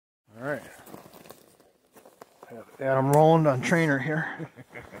Yeah, I'm rolling on trainer here.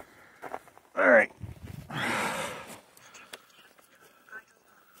 All right.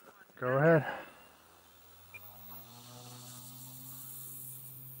 Go ahead.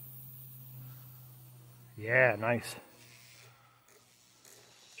 Yeah, nice.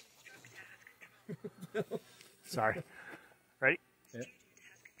 Sorry. Ready? Yeah.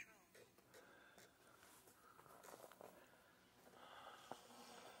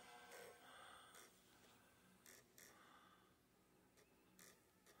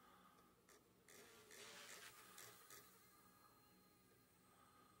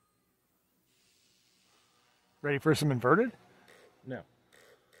 Ready for some inverted? No.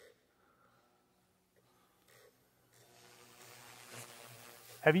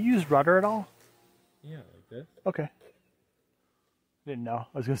 Have you used rudder at all? Yeah, like this. Okay. Didn't know.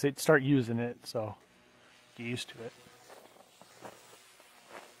 I was going to say start using it, so get used to it.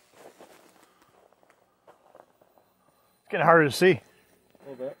 It's getting harder to see. A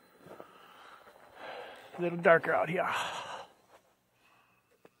little bit. A little darker out here.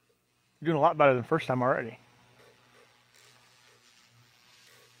 You're doing a lot better than first time already.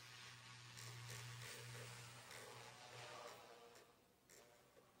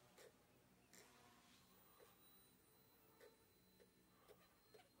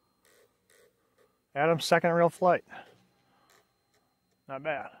 Adam's second real flight. Not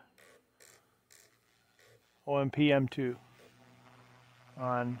bad. OMP M2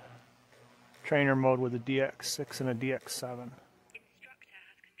 on trainer mode with a DX6 and a DX7. Is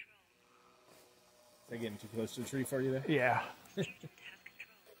that getting too close to the tree for you there? Yeah.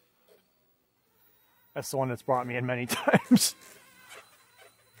 That's the one that's brought me in many times.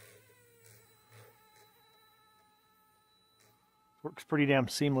 Works pretty damn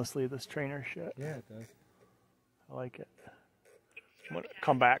seamlessly, this trainer shit. Yeah, it does. I like it. I'm going to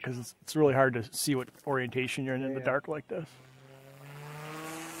come back because it's really hard to see what orientation you're in the dark like this.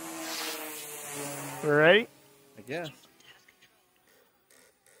 Ready? I guess.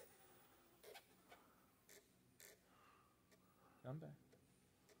 I'm back.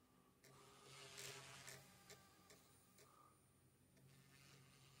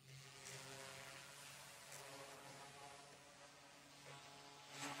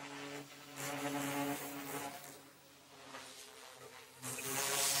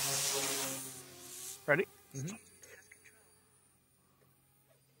 Ready? Mm-hmm.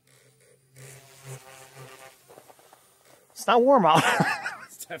 It's not warm out.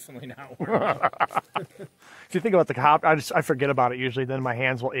 It's definitely not warm. If you think about the hop, I forget about it usually. Then my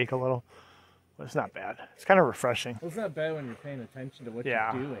hands will ache a little. But it's not bad. It's kind of refreshing. Well, it's not bad when you're paying attention to what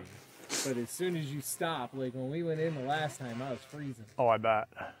Yeah. you're doing. But as soon as you stop, like when we went in the last time, I was freezing. Oh, I bet.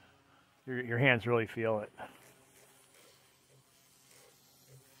 Your hands really feel it.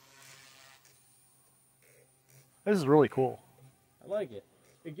 This is really cool. I like it.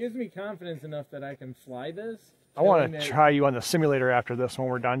 It gives me confidence enough that I can fly this. I want to try you on the simulator after this when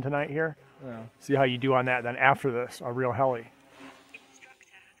we're done tonight here. Well, See how you do on that. Then after this, a real heli.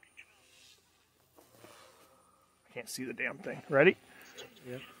 I can't see the damn thing. Ready?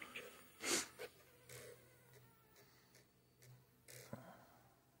 yep.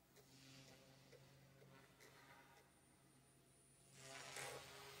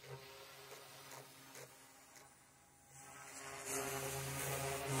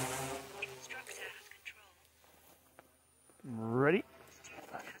 Ready?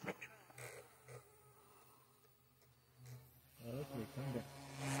 Okay, come back.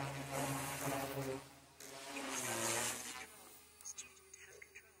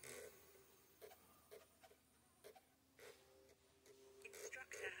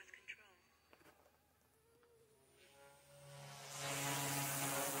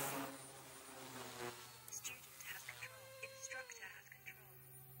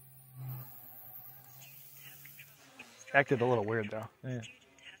 Acted a little weird though. Yeah.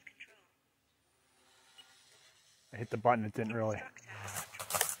 I hit the button, it didn't really.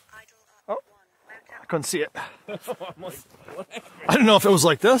 Oh, I couldn't see it. I'm like, what? I don't know if it was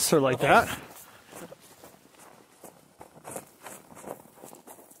like this or like that.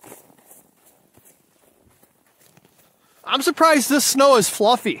 I'm surprised this snow is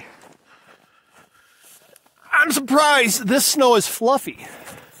fluffy. I'm surprised this snow is fluffy.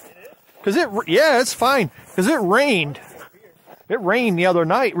 Cause yeah, it's fine. Cause it rained. It rained the other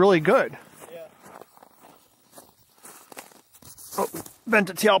night really good. Yeah. Oh, bent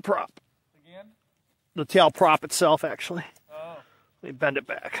the tail prop. Again? The tail prop itself, actually. Oh. Let me bend it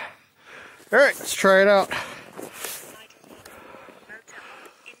back. All right, let's try it out.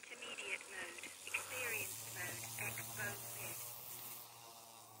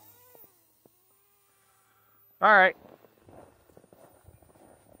 All right.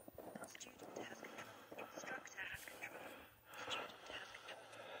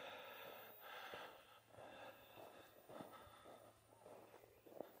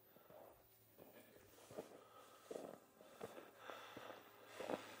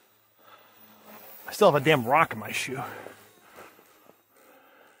 I still have a damn rock in my shoe.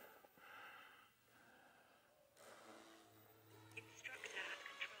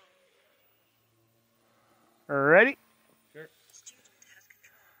 Ready? Sure.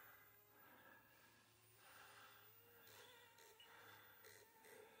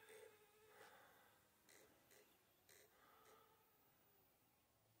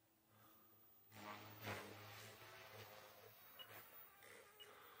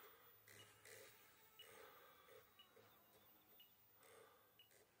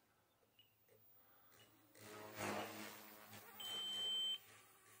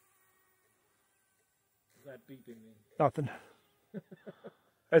 That beeping me. Nothing.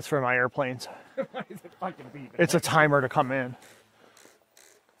 It's for my airplanes. Why is it fucking beeping? It's a timer to come in.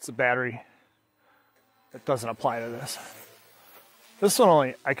 It's a battery. It doesn't apply to this. This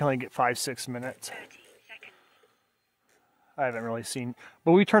one I can only get 5-6 minutes. I haven't really seen,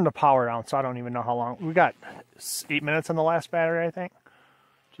 but we turned the power down, so I don't even know how long. We got 8 minutes on the last battery, I think,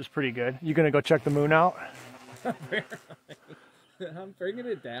 which is pretty good. You gonna go check the moon out? I'm bringing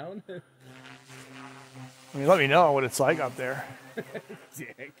it down. I mean, let me know what it's like up there.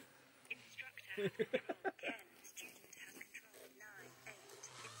 Dick.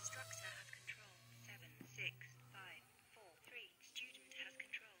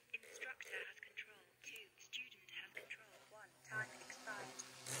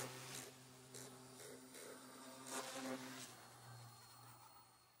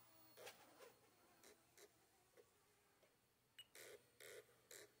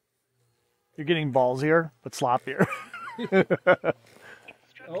 You're getting ballsier, but sloppier.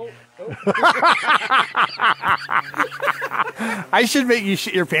 Oh. I should make you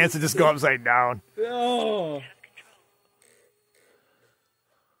shit your pants and just go upside down. Oh.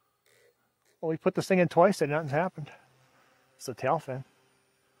 Well, we put this thing in twice and nothing's happened. It's a tail fin.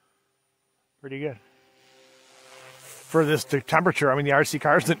 Pretty good. For this temperature, I mean, the RC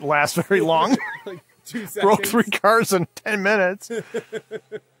cars didn't last very long. Like 2 seconds. Broke 3 cars in 10 minutes.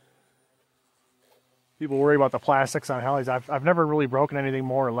 People worry about the plastics on helis. I've never really broken anything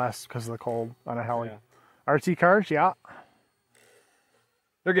more or less because of the cold on a heli. Yeah. RT cars, yeah.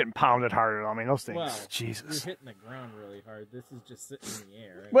 They're getting pounded harder. I mean, those things, Well, Jesus. You're hitting the ground really hard. This is just sitting in the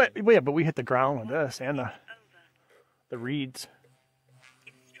air. But we hit the ground with this and the reeds.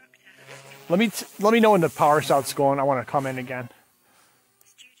 Let me know when the power shout's going. I want to come in again.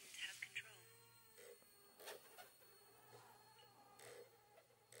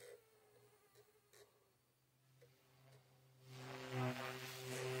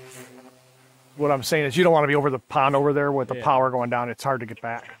 What I'm saying is you don't want to be over the pond over there with the power going down. It's hard to get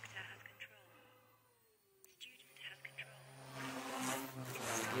back.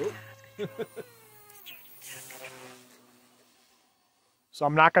 So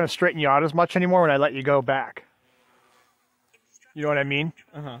I'm not going to straighten you out as much anymore when I let you go back. You know what I mean?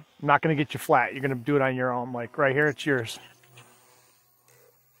 Uh-huh. I'm not going to get you flat. You're going to do it on your own. Like right here, it's yours. I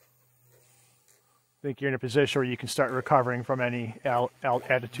think you're in a position where you can start recovering from any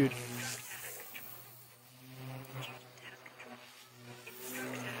attitude.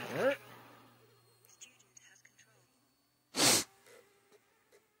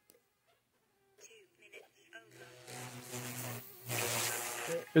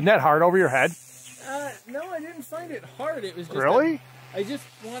 Isn't that hard over your head? No, I didn't find it hard. It was just really. I just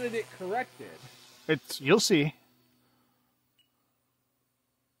wanted it corrected. You'll see.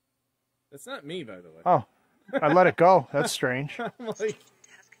 That's not me, by the way. Oh, I let it go. That's strange. I'm like,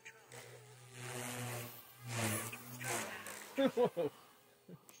 whoa.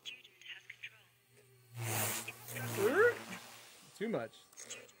 Too much.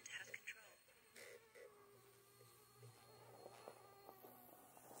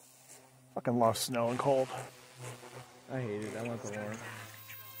 Fucking love snow and cold. I hate it. I want the warm.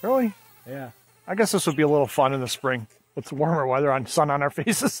 Really? Yeah. I guess this would be a little fun in the spring with warmer weather on sun on our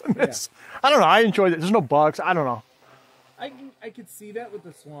faces. And I don't know. I enjoyed it. There's no bugs. I don't know. I could see that with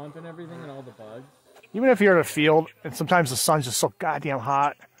the swamp and everything and all the bugs. Even if you're in a field and sometimes the sun's just so goddamn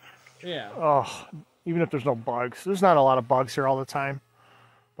hot. Yeah. Oh, even if there's no bugs. There's not a lot of bugs here all the time.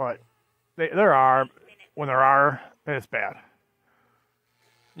 But there are. When there are, it's bad.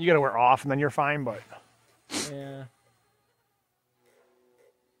 You got to wear off and then you're fine, but. Yeah.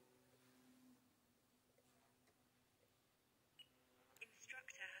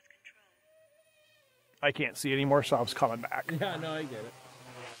 I can't see anymore, so I was coming back. Yeah, no, I get it.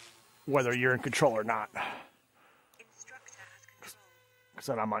 Whether you're in control or not. Because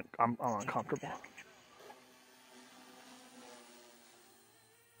then I'm uncomfortable.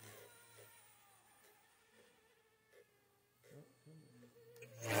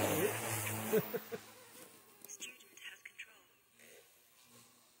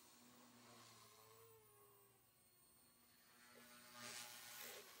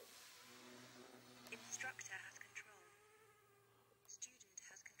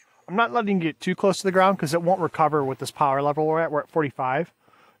 I'm not letting you get too close to the ground because it won't recover with this power level we're at. We're at 45.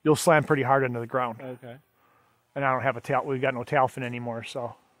 You'll slam pretty hard into the ground. Okay. And I don't have a tail. We've got no tail fin anymore,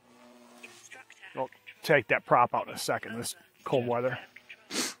 so we'll take that prop out in a second. This cold weather.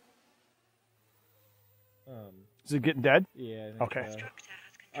 Is it getting dead? Yeah. I think Okay.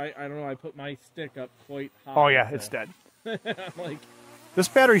 so. I don't know. I put my stick up quite high. Oh yeah, so. it's dead. I'm like, This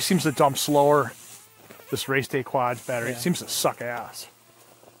battery seems to dump slower. This race day quad battery Yeah. seems to suck ass.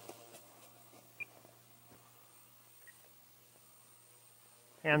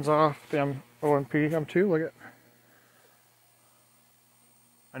 Hands off the OMP M2. Look at.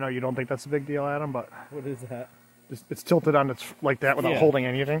 I know you don't think that's a big deal, Adam, but what is that? it's tilted on its like that without Yeah. holding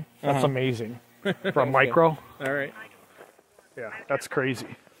anything. That's amazing for a micro. All right. Yeah, that's crazy.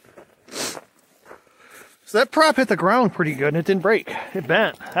 So that prop hit the ground pretty good and it didn't break. It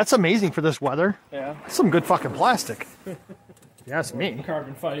bent. That's amazing for this weather. Yeah. That's some good fucking plastic. Yeah, it's me.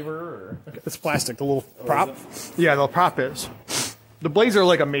 Carbon fiber or? It's plastic, the little prop. Yeah, the prop is. The blades are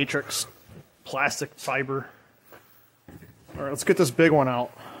like a matrix plastic fiber. All right, let's get this big one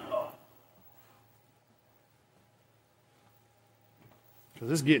out. Because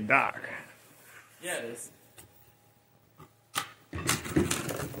this is getting dark. Yeah, it is.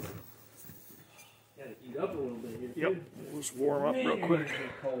 Gotta eat up a little bit here. Yep. Let's warm up real quick.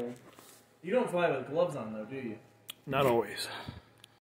 Cold. You don't fly with gloves on though, do you? Not always.